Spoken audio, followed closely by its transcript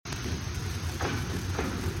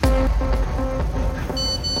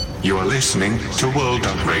You are listening to World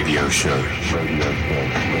Up Radio Show. World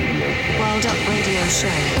Up Radio Show.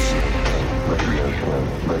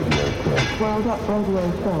 World Up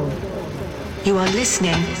Radio Show. You are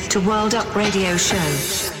listening to World Up Radio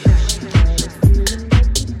Show.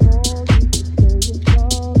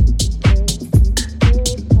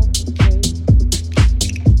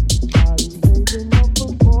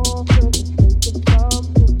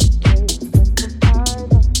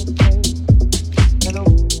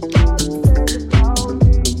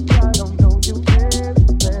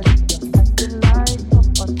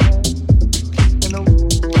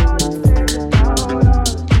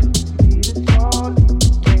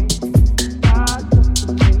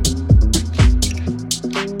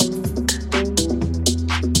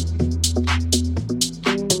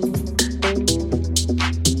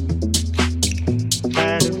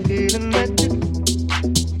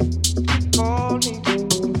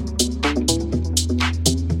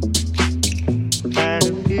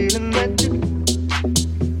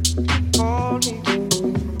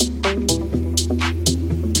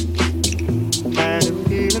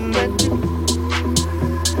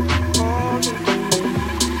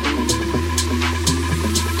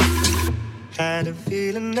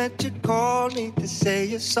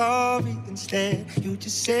 Sorry, instead you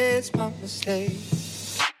just say it's my mistake.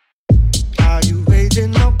 Are you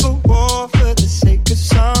waging up a war for the sake of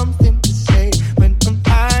something to say when am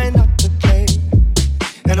I not to blame?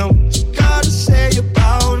 And I what you gotta say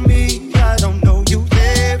about me, I don't know you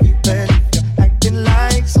very well. You're acting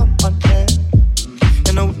like someone else.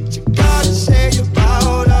 And I what you gotta say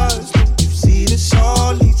about us, don't you see this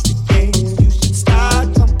all leads to games? You should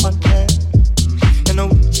start someone else. And I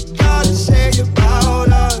what you gotta say about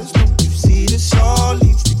us, don't you see this all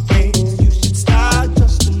leads to games? You should start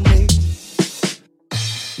just to make.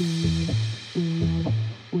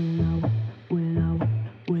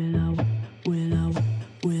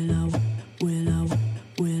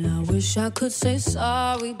 Wish I could say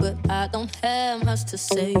sorry, but I don't have much to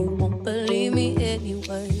say. You won't believe me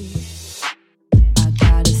anyway. I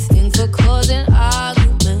got a thing for causing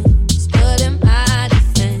arguments, but in my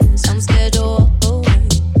defense, I'm scared to walk away.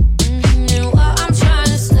 And what I'm trying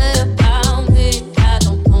to say about me, I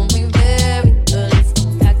don't know me very well if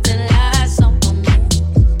I'm acting like someone else.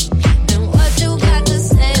 And what you got to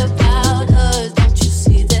say about us, don't you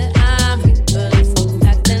see that I'm real if I'm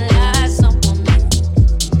acting like someone else?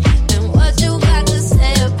 And what you got to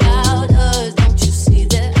say about us, don't you see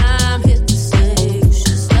that I'm here to say you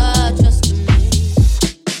should start trusting me?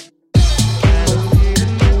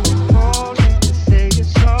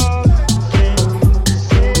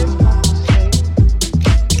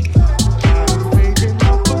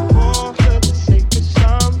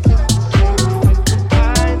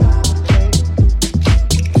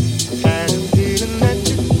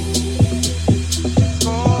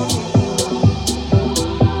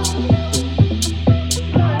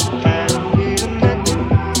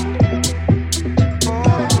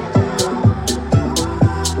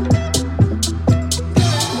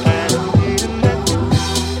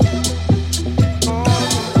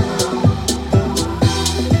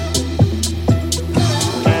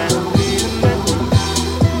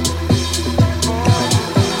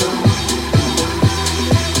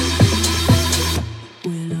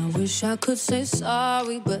 I could say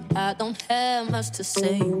sorry, but I don't have much to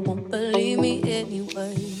say. You won't believe me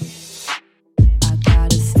anyway. I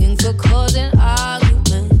got a thing for causing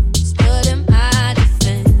arguments, but in my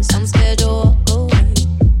defense, I'm scared to walk away.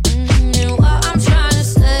 And what I'm trying to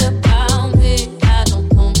say about me, I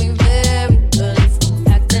don't know me very well if I'm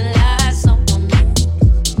acting like someone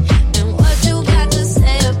else. And what you got to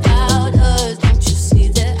say about us, don't you see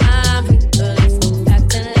that I'm real if I'm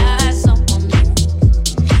acting like someone else?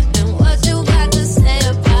 What you got to say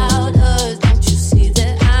about us, don't you see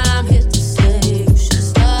that I'm here to say you should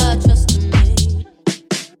start trusting me?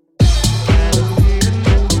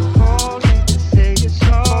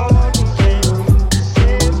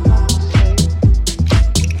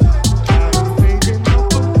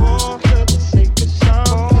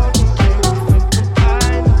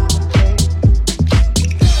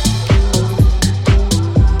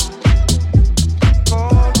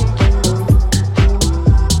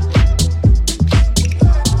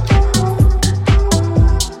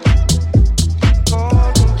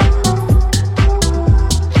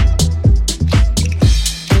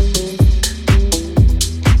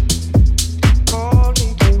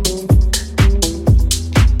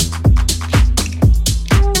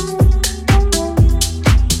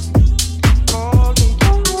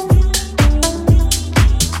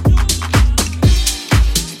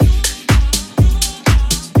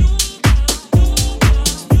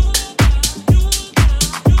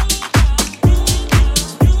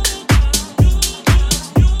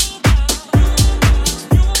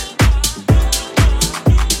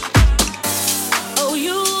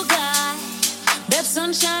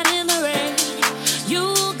 sunshine in the rain.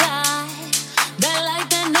 You got that light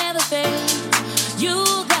that never fades. You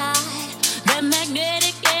got that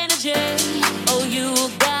magnetic energy. Oh, you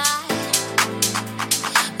got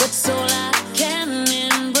that soul I can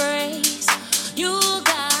embrace. You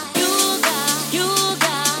got, you got, you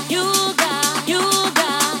got, you got, you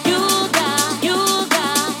got, you got, you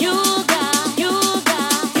got, you got, you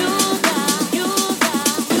got, you got,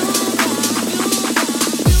 you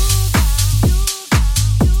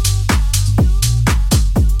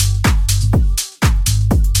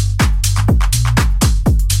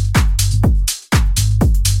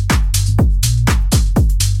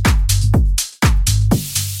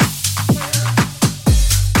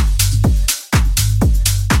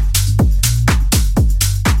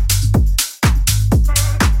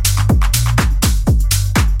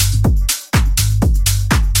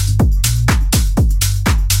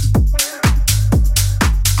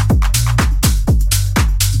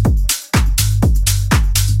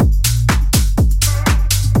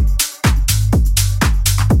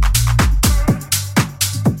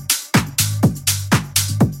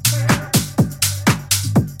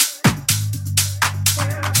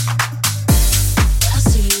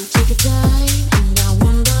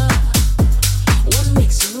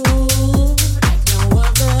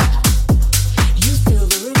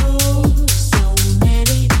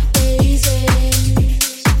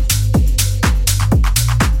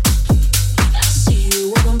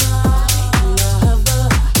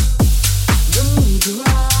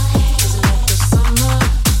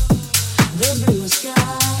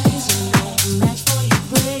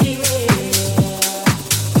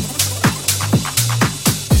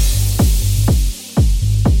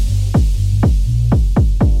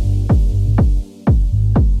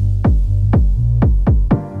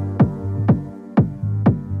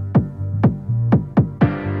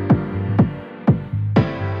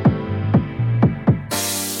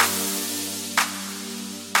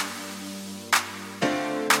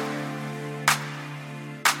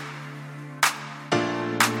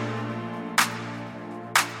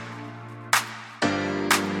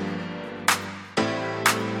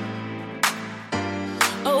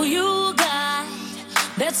Oh, you got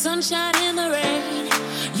that sunshine in the rain.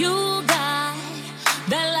 You got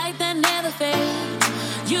that light that never fades.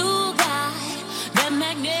 You got that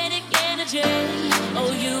magnetic energy.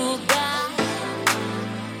 Oh, you got,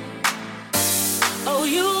 oh,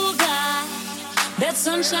 you got that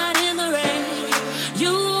sunshine in the rain.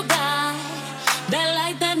 You got that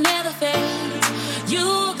light that never fades.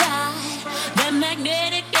 You got that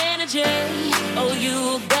magnetic energy. Oh,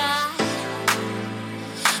 you got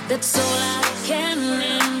that soul I can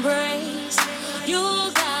embrace. You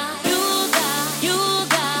got, you got, you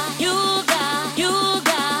got, you got, you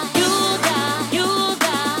got, you got, you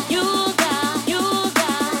got, you got,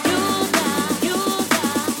 you got, you got,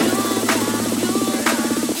 you got,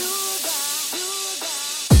 you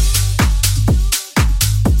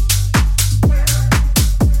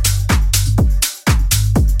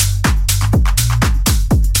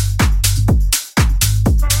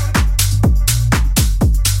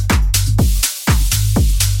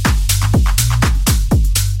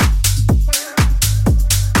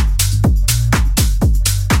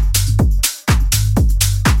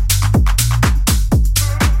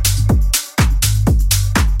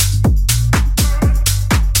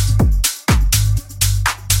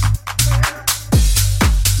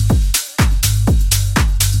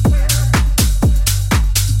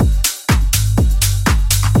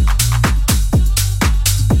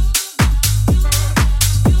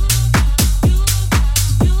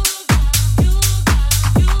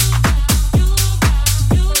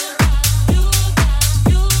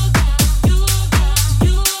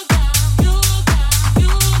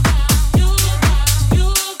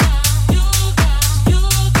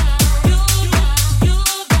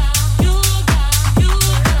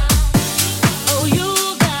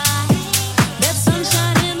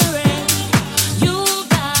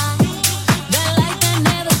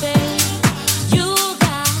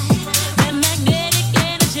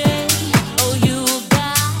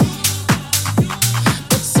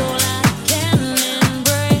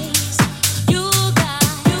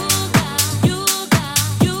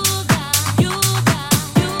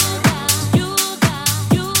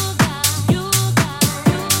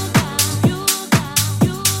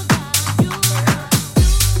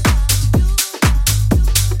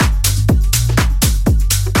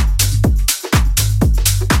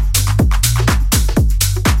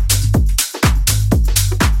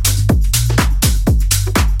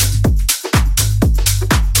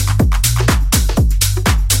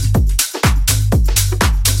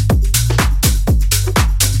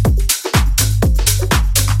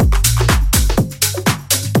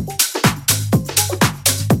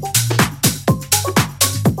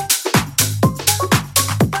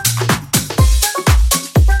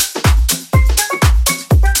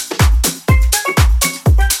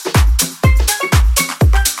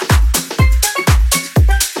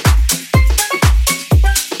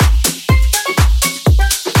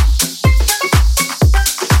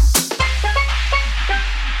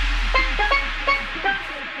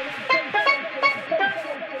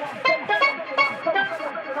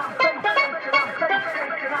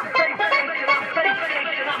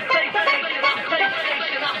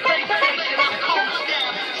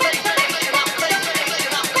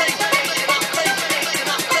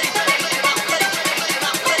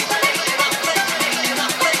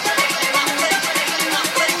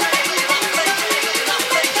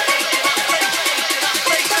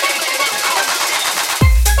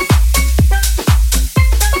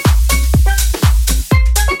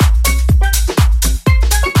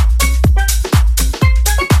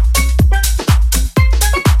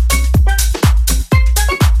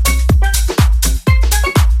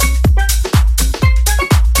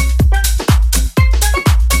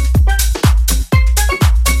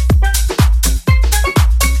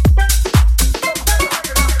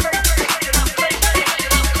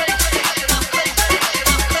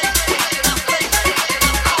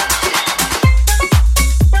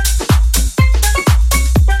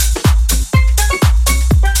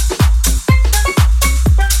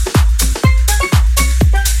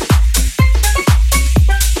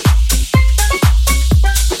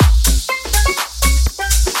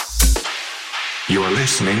are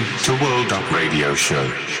listening to World Up Radio Show.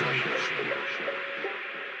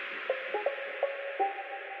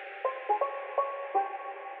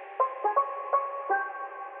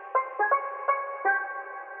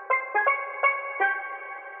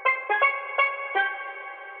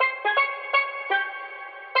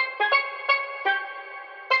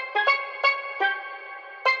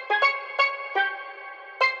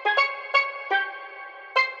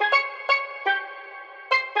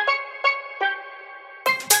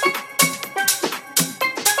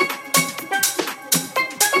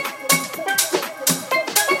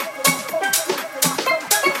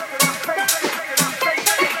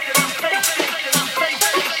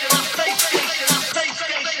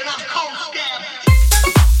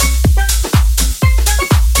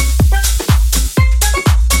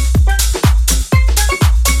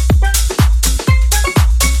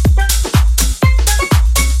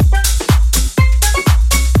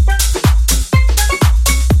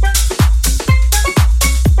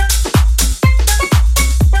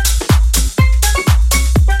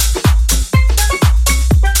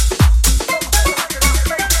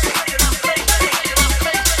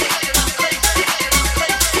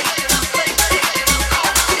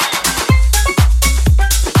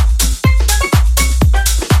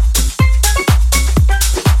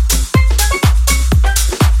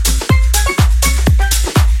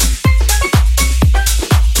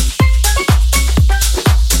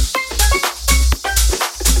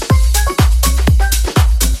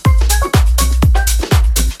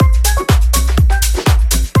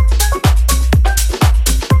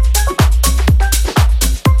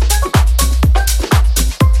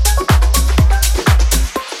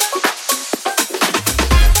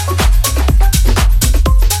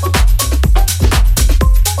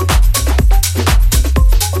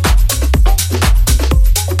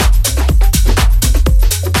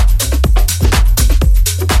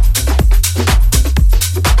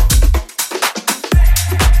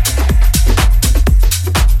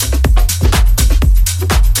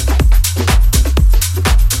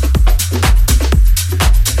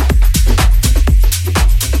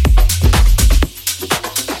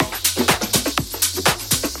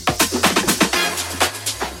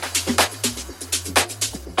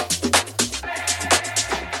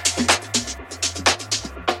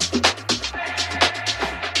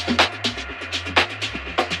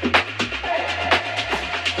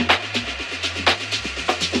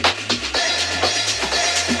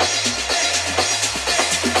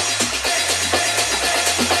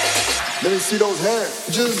 Let me see those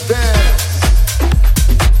hands. Just dance.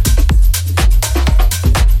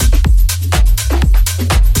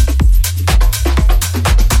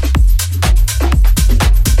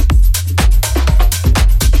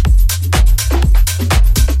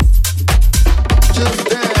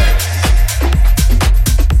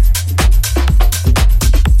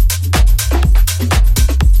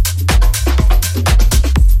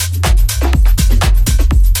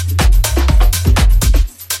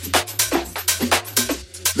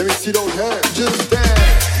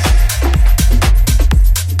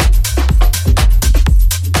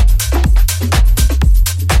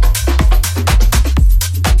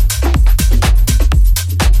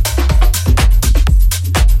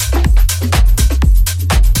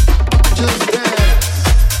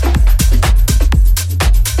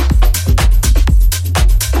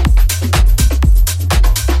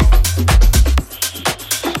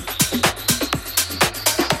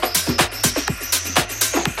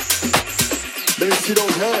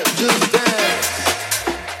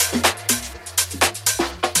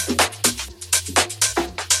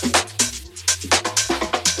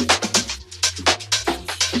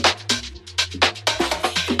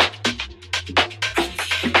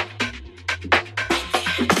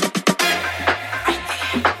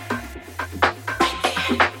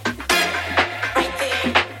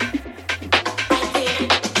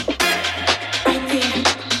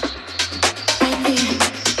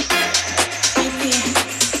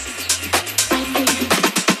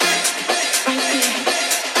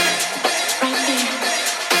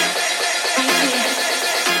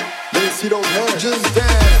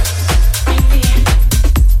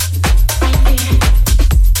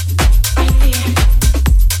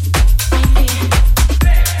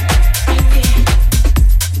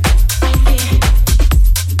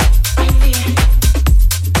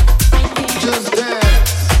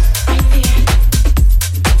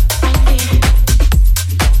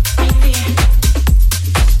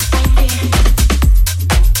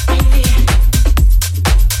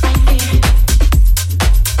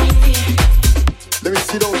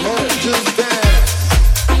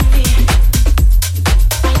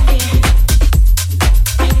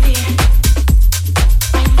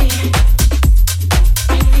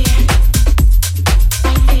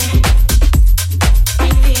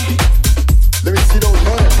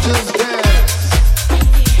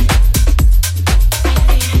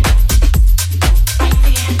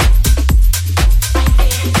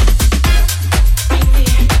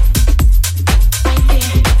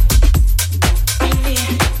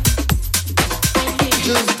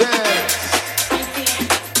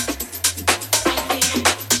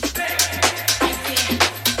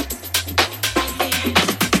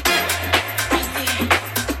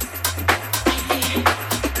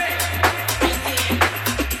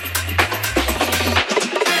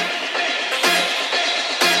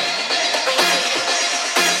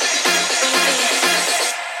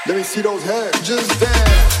 Let me see those hands. Just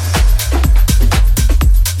dance.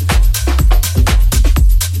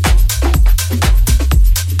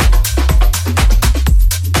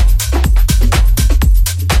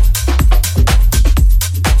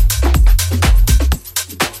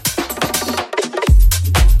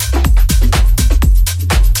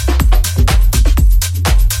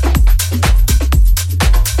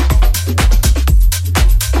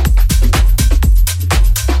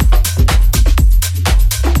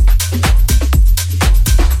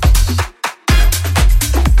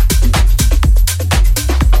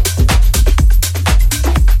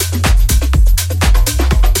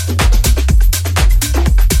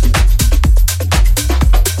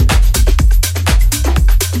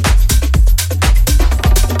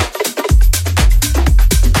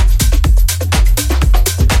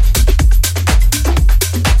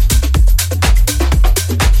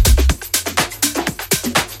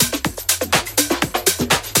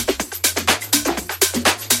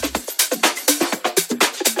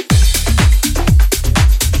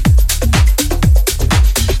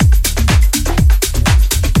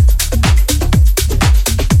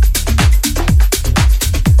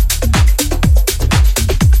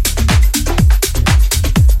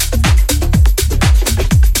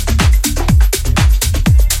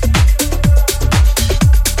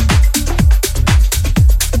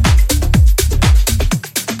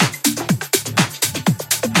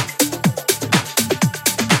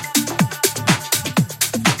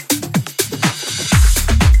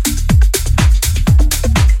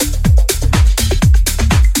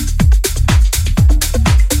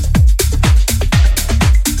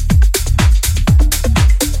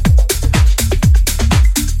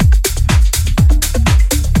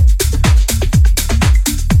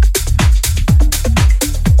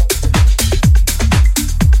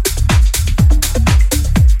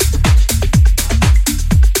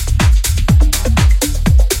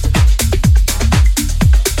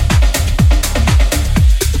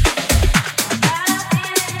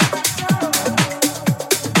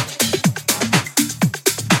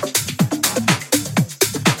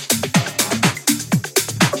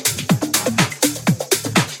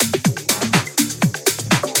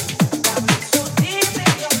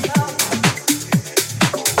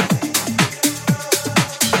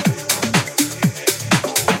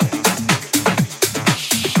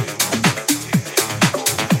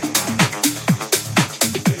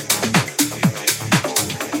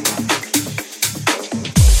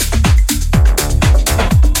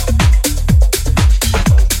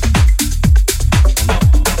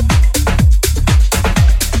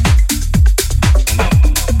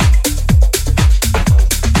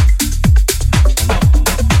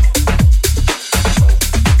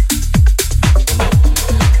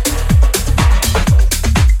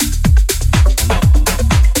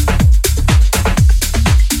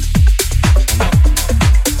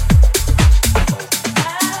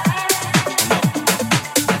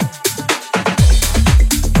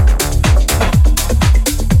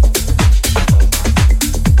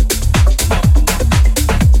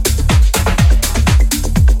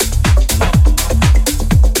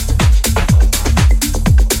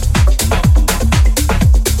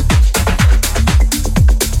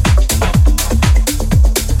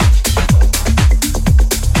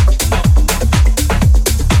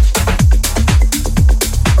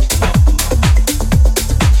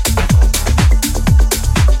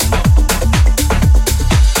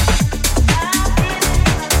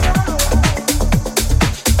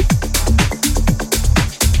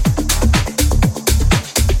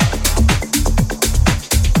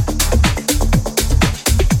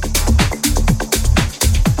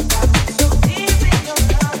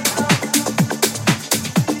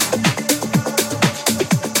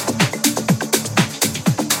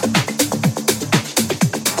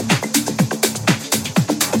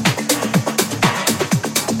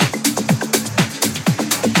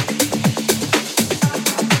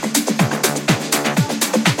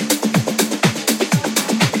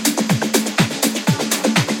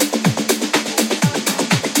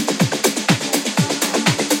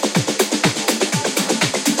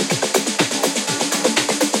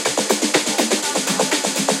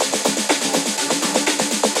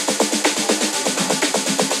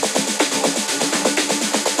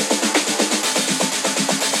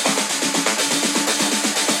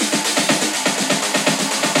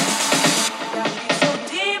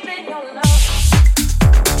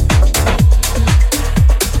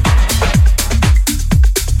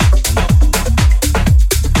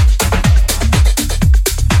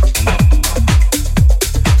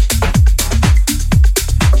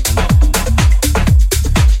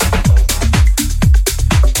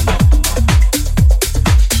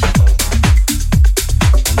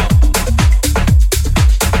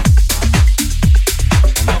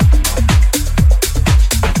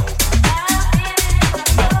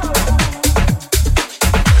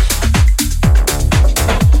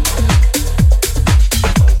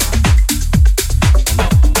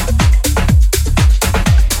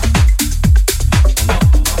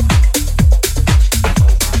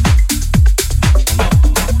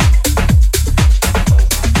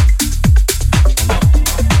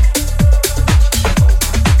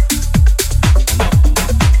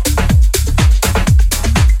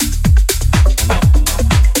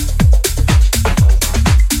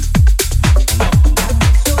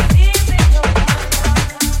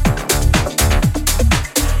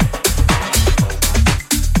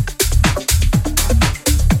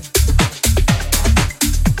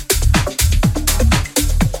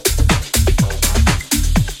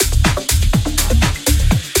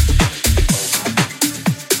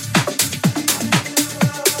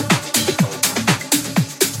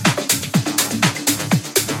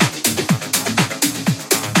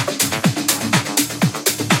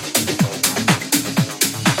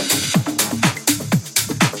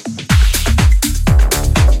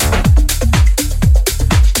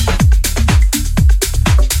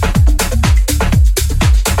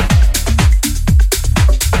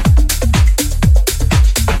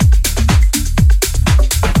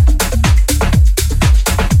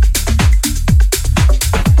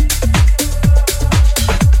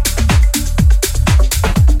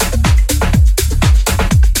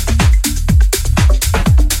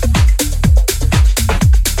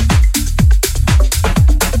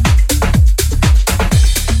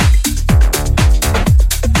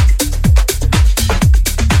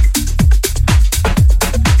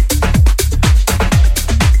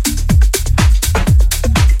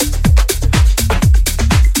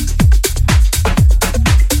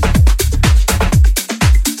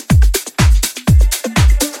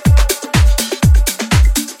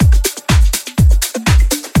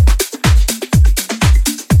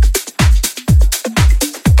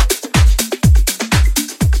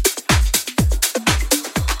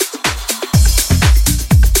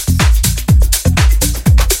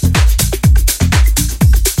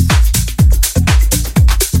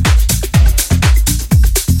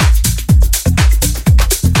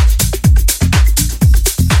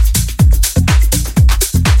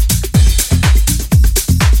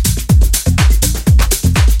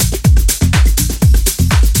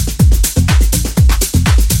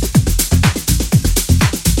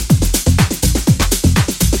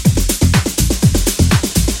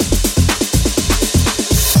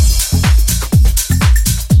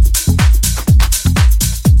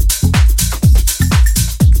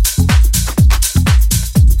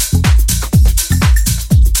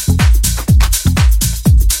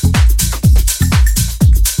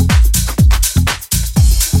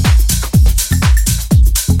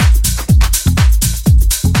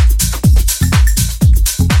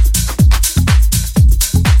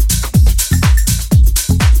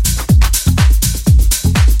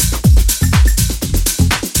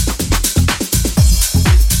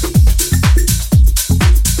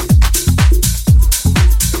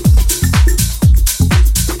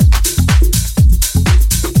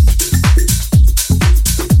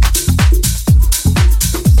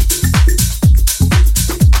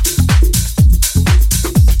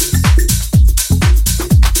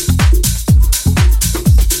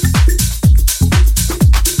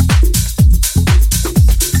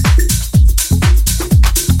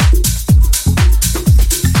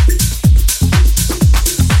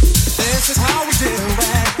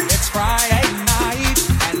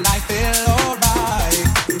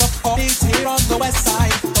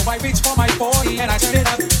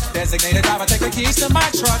 designated driver, take the keys to my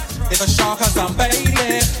truck. Hit the shawl cause I'm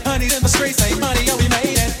faded. Honey's in the streets, ain't money, yeah, we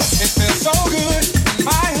made it. It feels so good in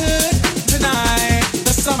my hood tonight.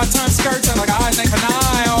 The summertime skirts and the guys ain't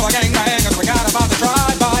deny. All the gangbangers forgot about the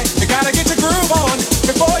drive-by. You gotta get your groove on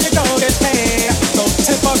before you go get paid. So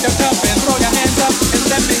tip up your cup and throw your hands up and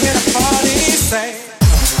let me hear the party say.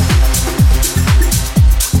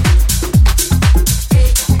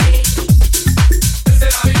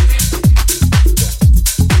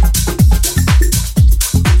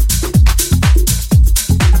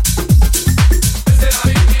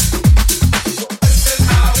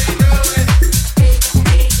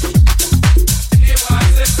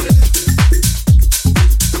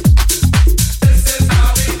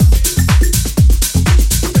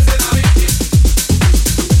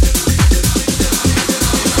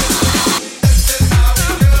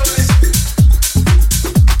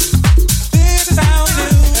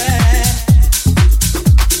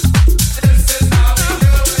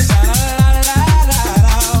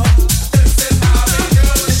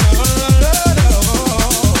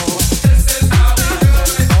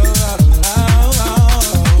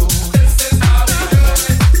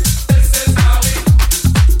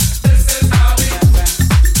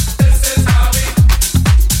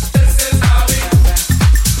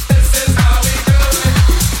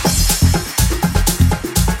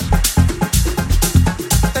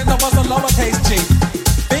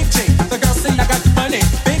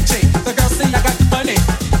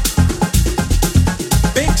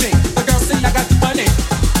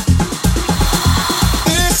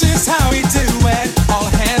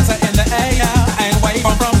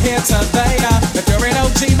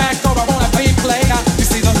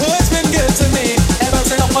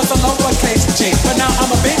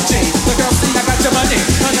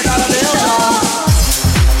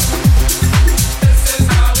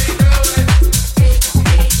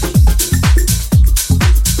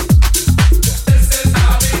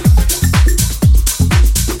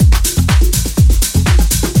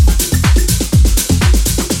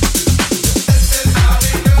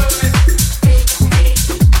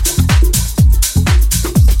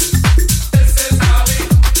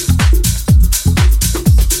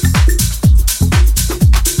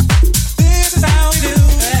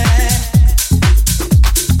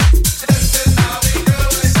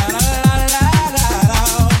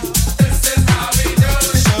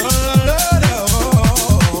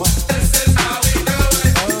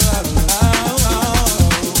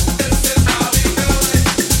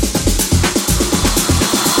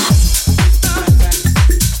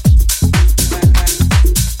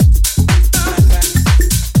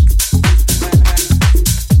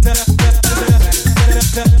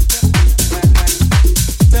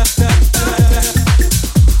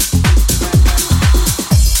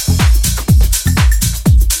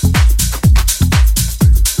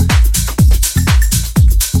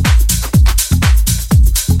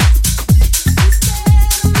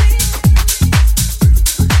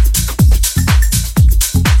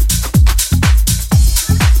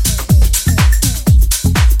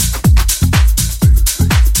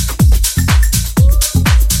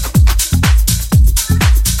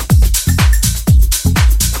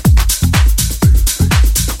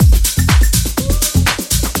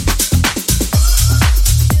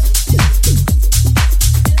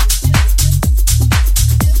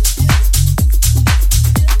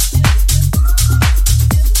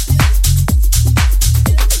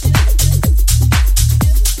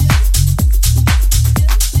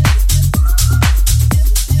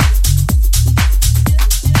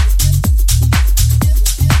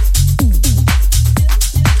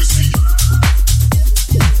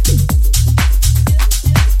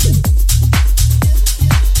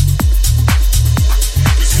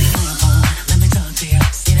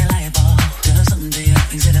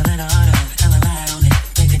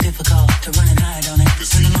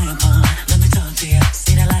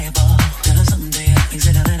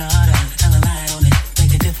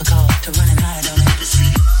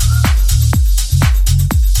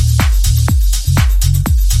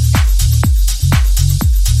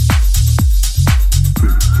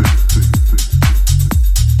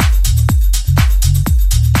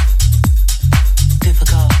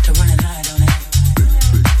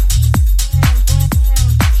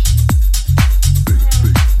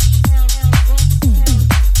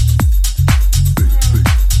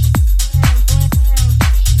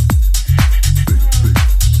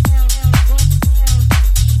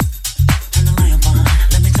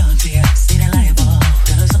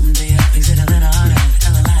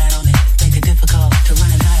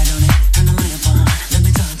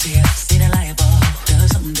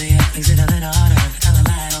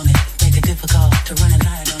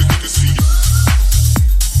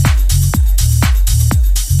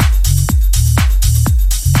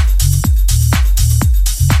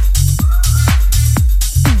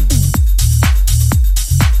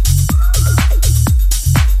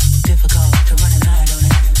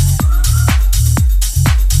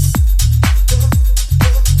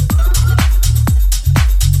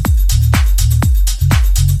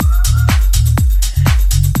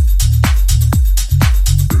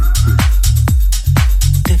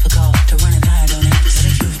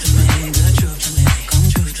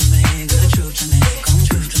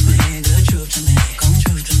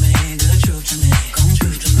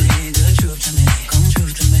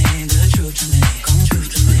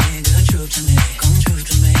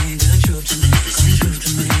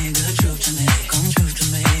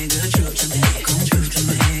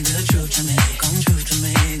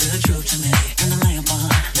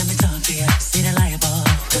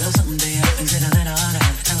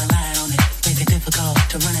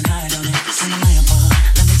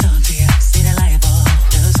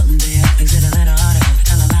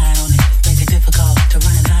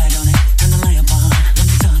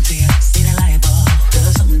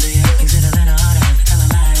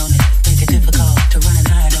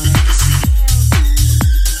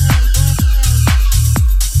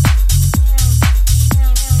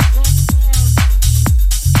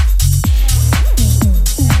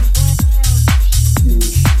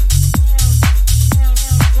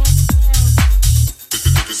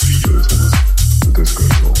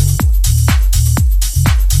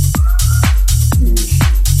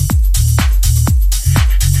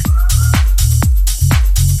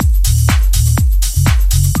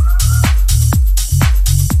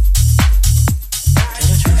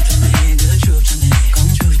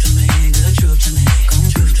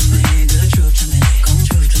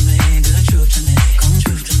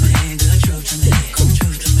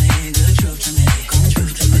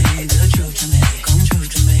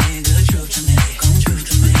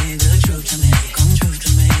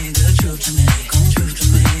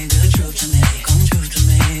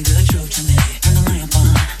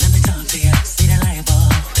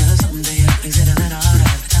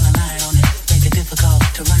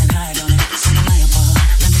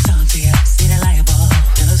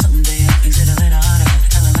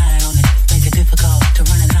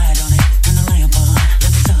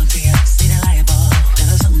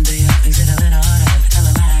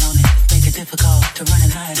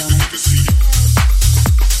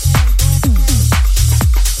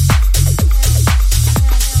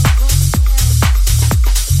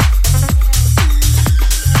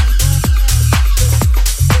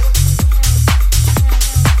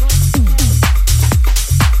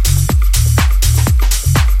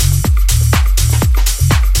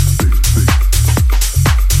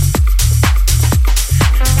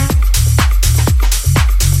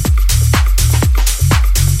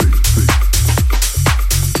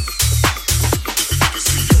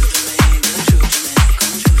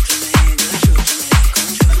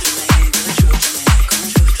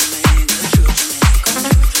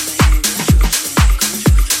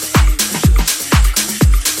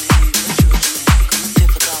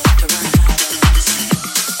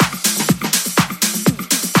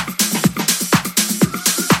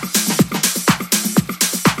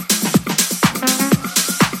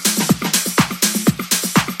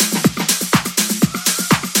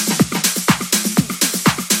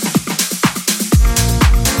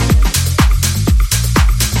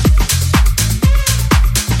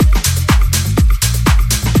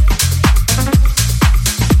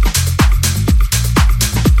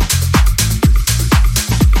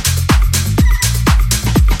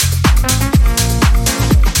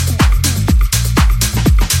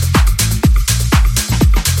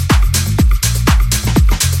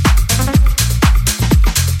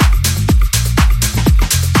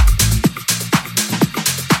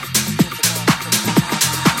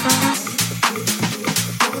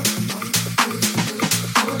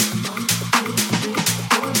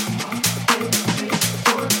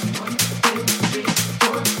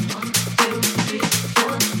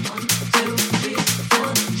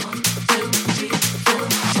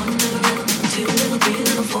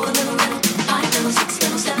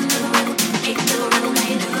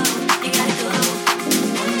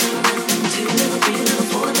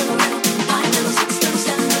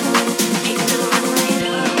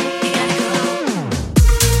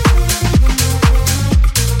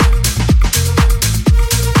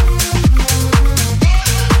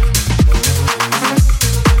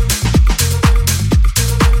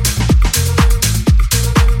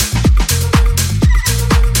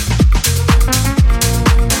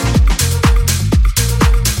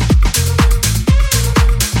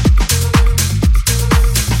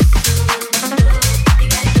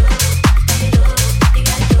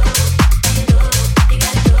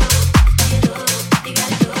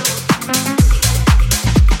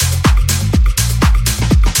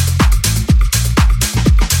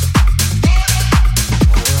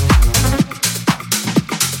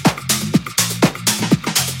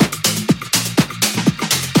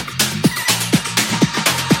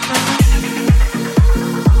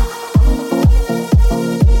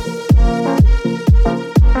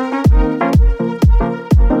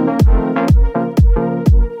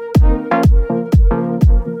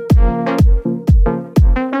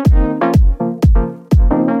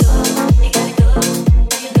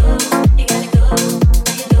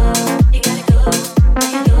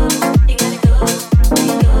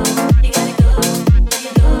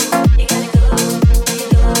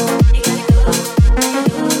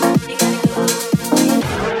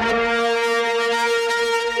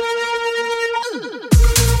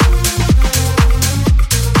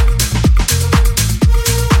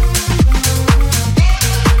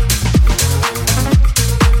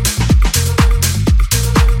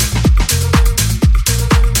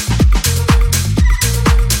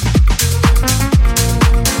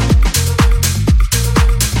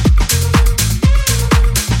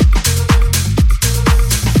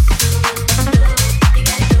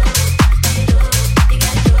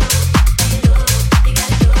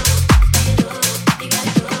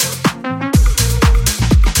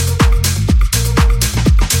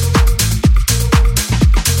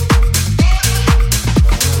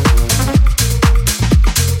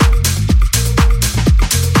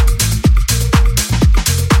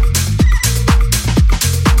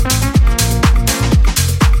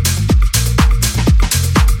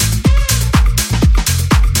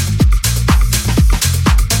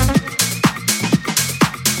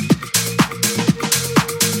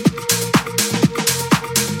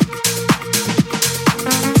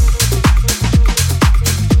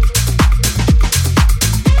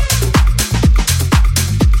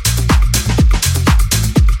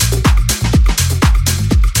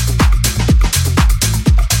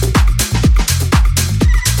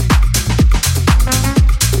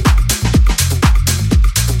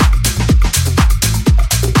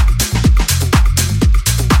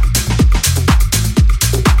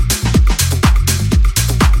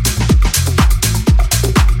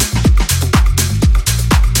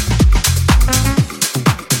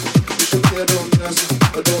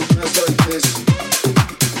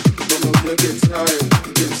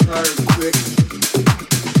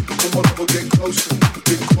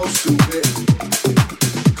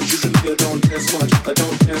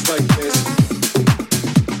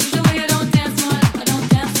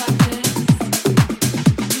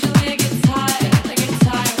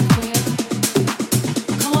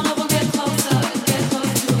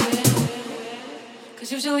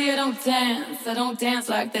 I don't dance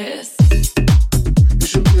like this.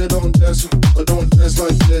 Usually I don't dance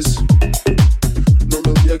like this.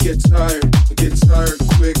 Normally I get tired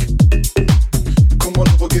quick. Come on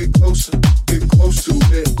over, get close to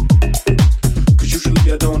it. 'Cause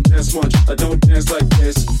usually I don't dance much, I don't dance like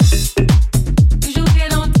this. Usually I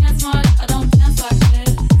don't dance much, I don't dance like this.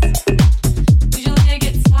 Usually I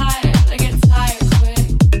get tired quick.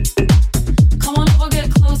 Come on over, get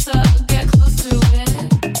close to it.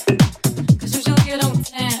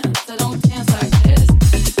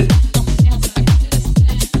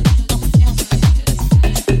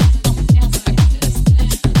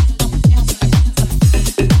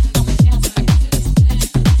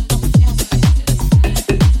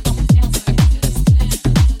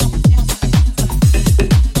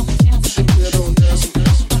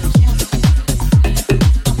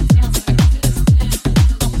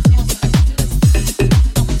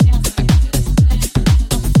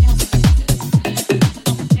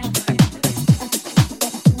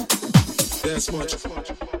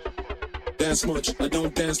 Dance much, I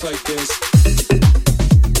don't dance like this.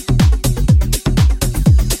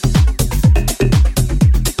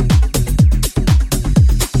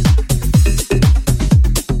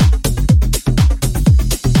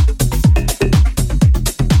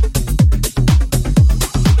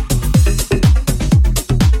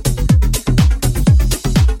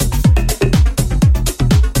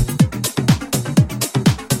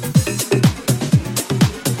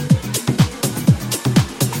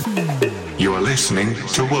 Listening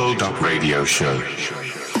to World Up Radio Show.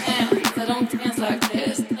 Dance, I don't dance like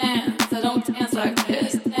this. Dance, I don't dance like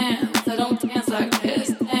this. Dance, I don't dance like this.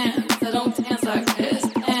 Dance, I don't dance like this.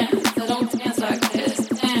 Dance, I don't dance like this.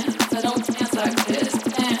 Dance, I don't dance like this.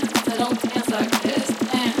 Dance, I don't dance like this. Dance, I don't dance like this.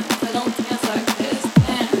 Dance, I don't dance like this. Dance, I don't dance like this. Dance, I don't dance like this.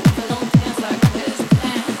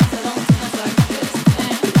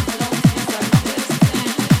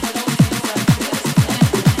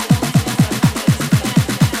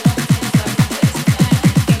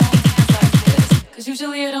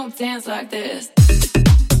 Usually I don't dance like this.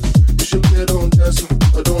 Usually I don't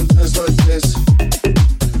dance like this.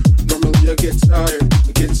 Normally I get tired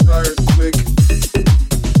quick.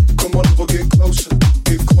 Come on over, get close to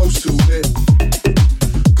it.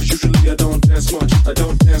 'Cause usually I don't dance much, I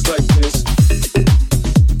don't dance like this.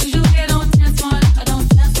 Usually I don't dance much, I don't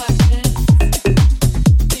dance like this.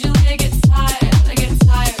 Usually I get tired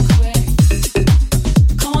quick.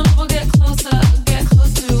 Come on over, get close to it.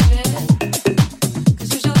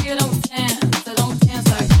 I don't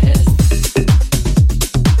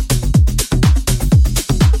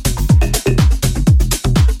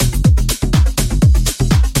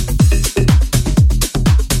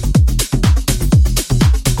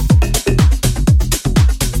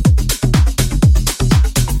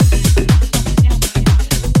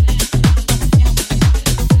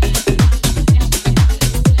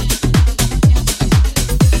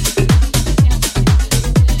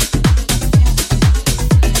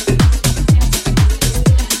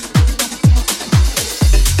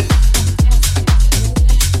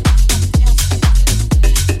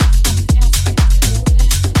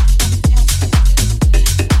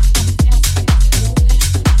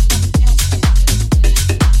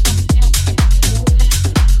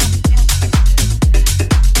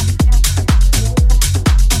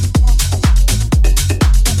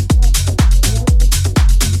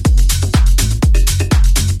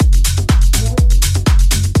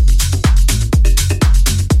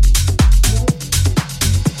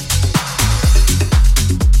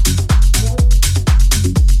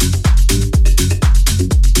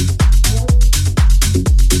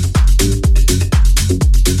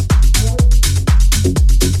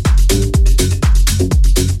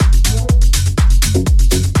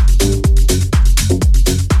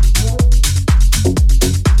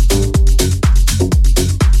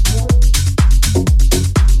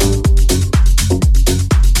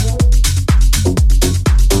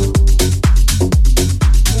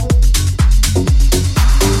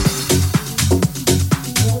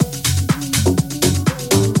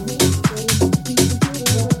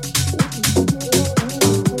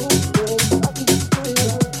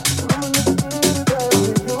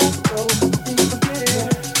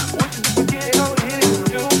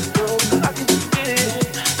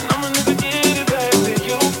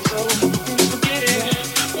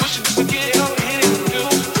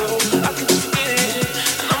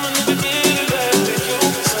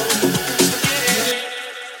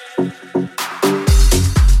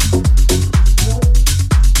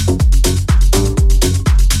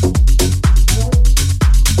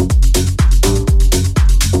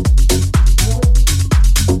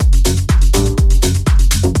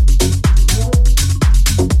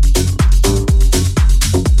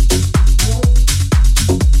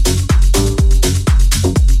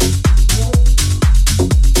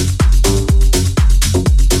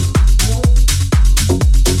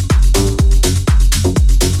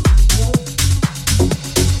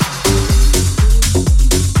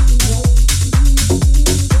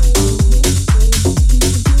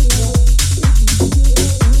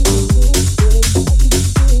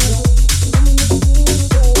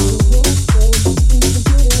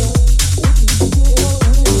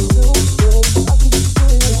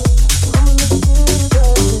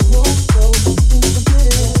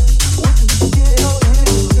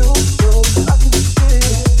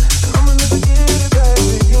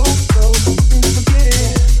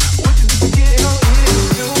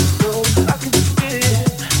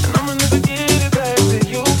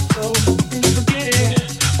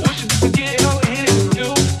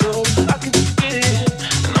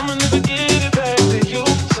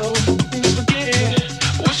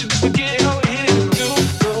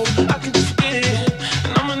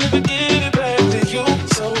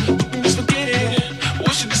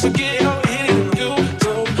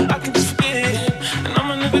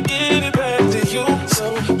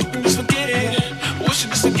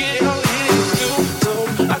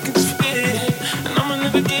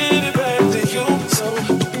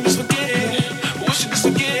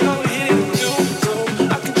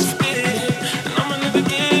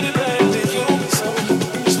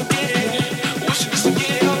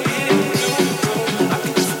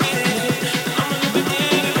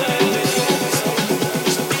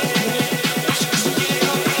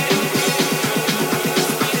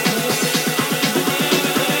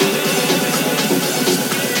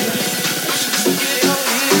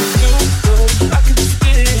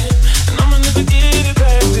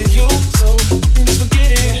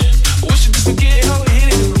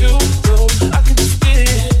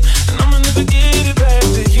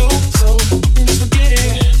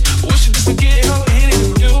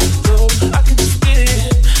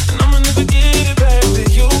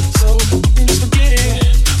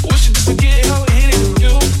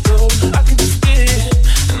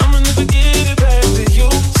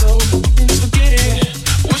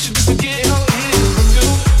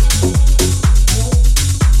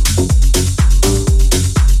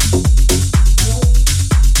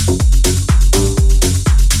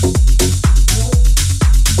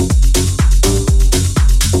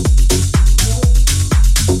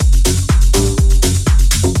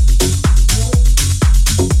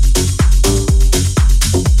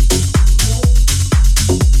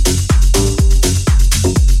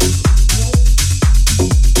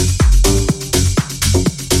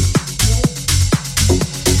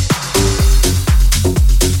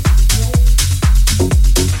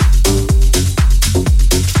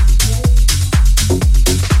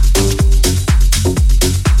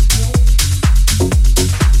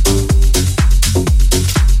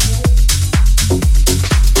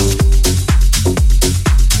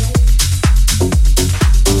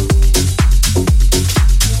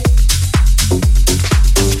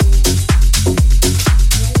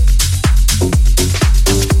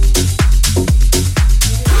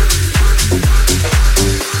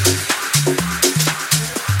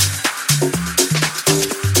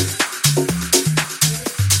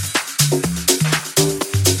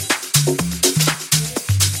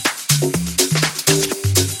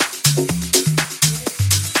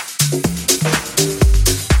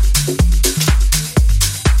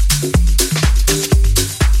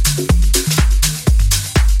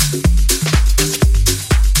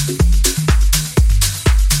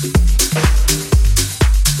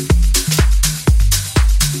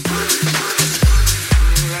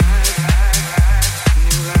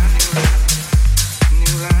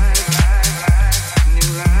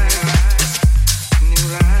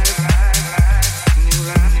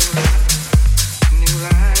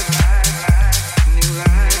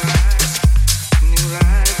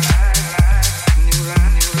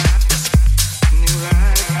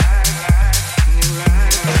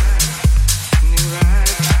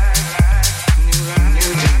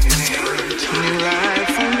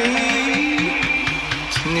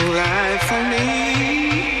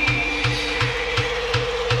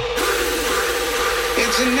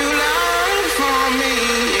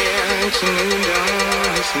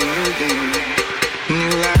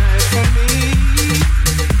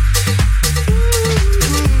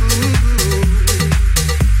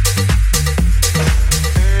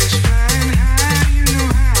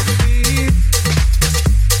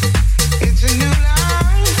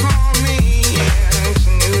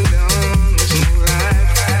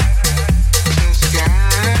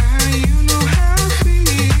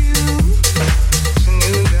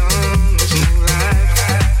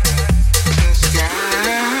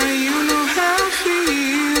You know how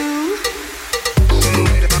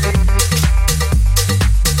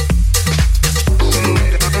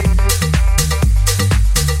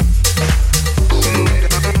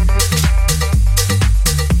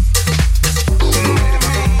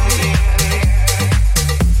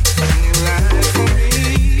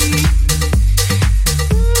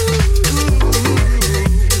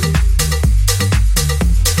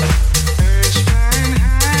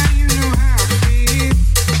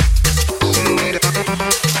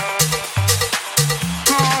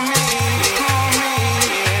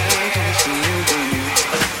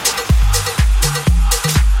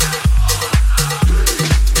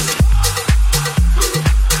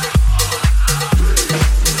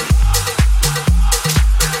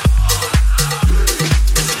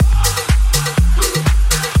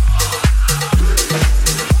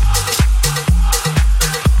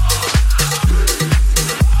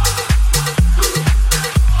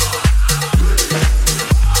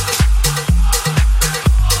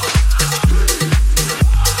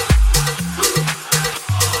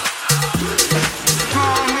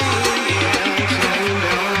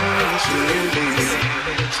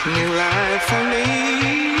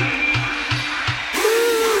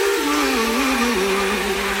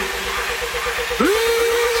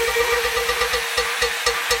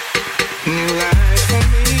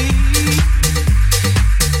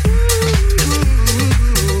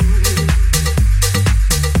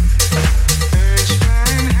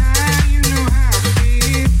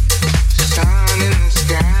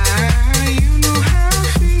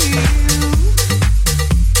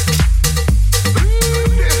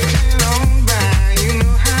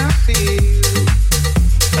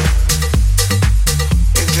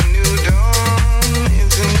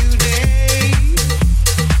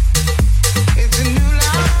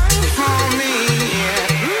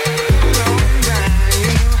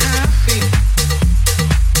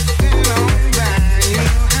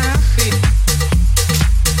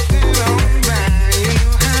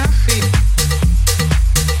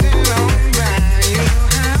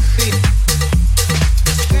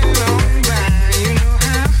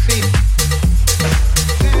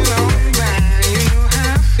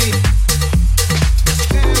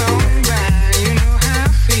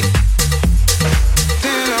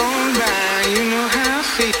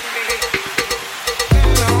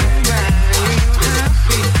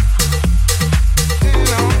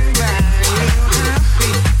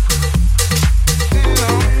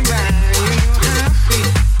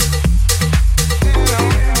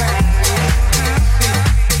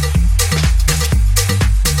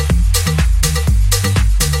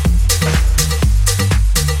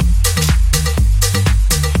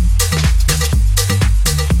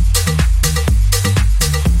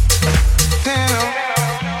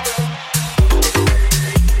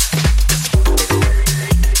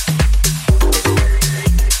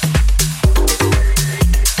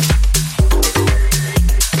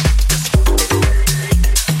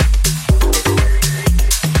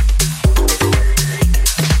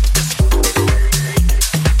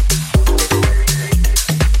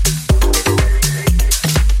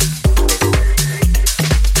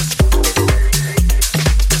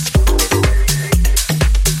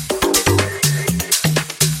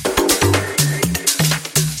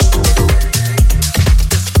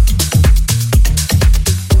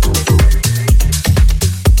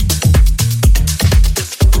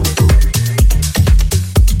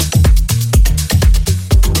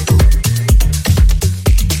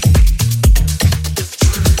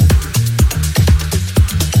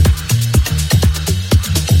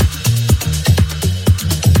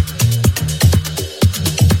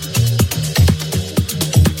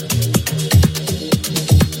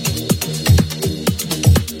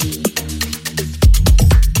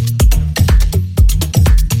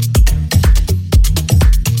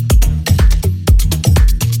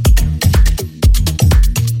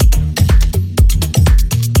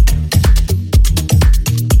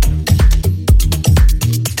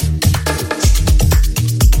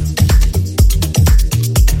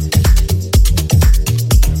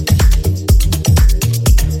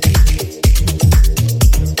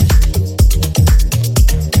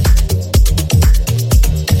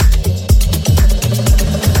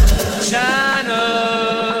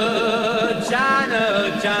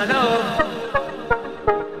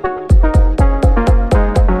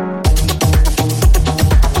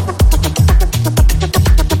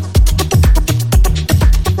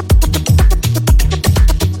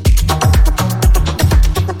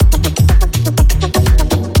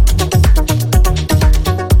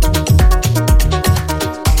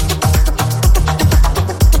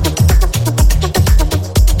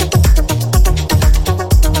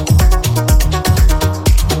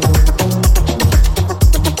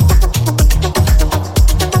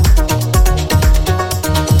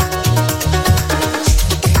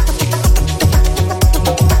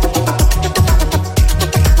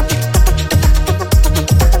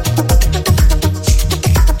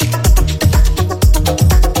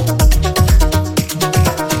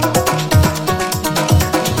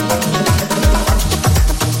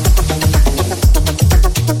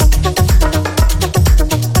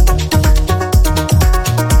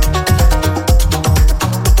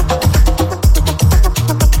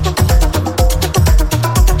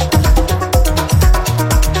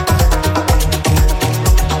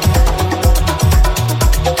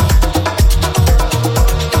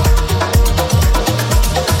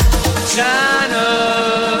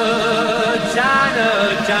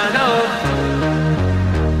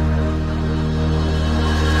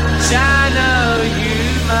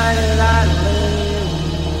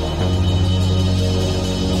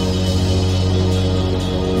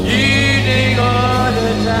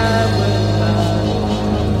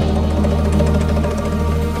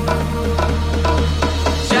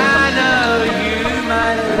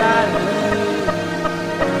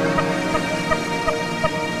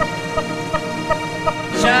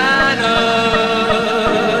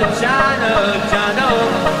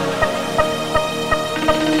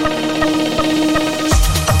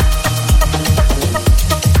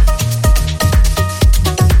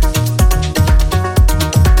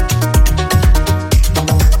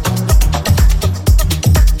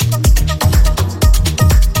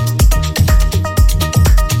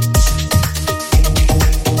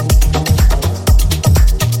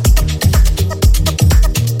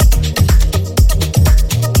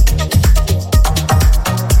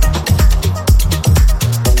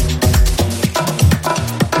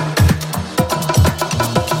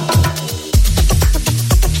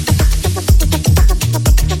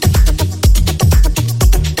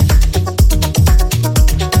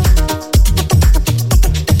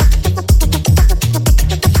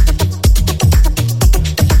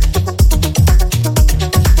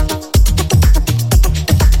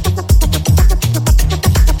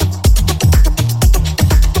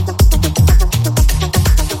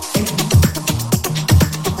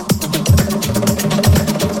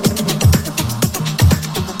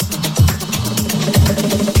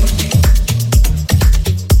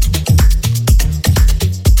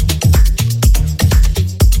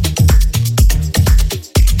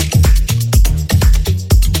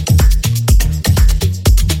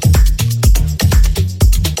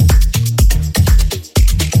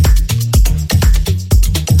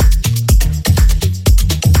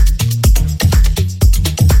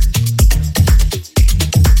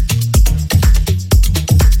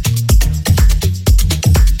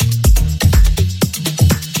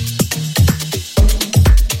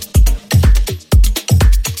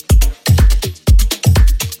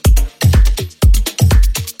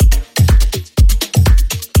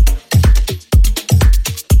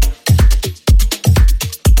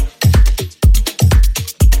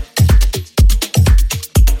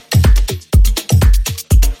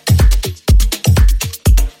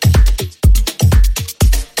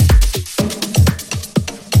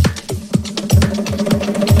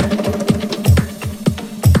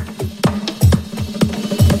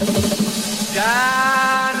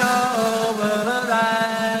shine over the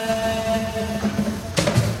line.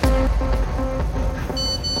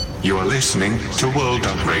 You are listening to World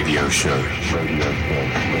Up Radio Show.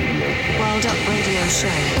 World Up Radio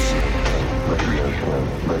Show.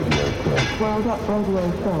 World Up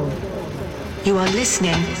Radio Show. You are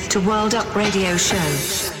listening to World Up Radio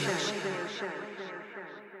Show.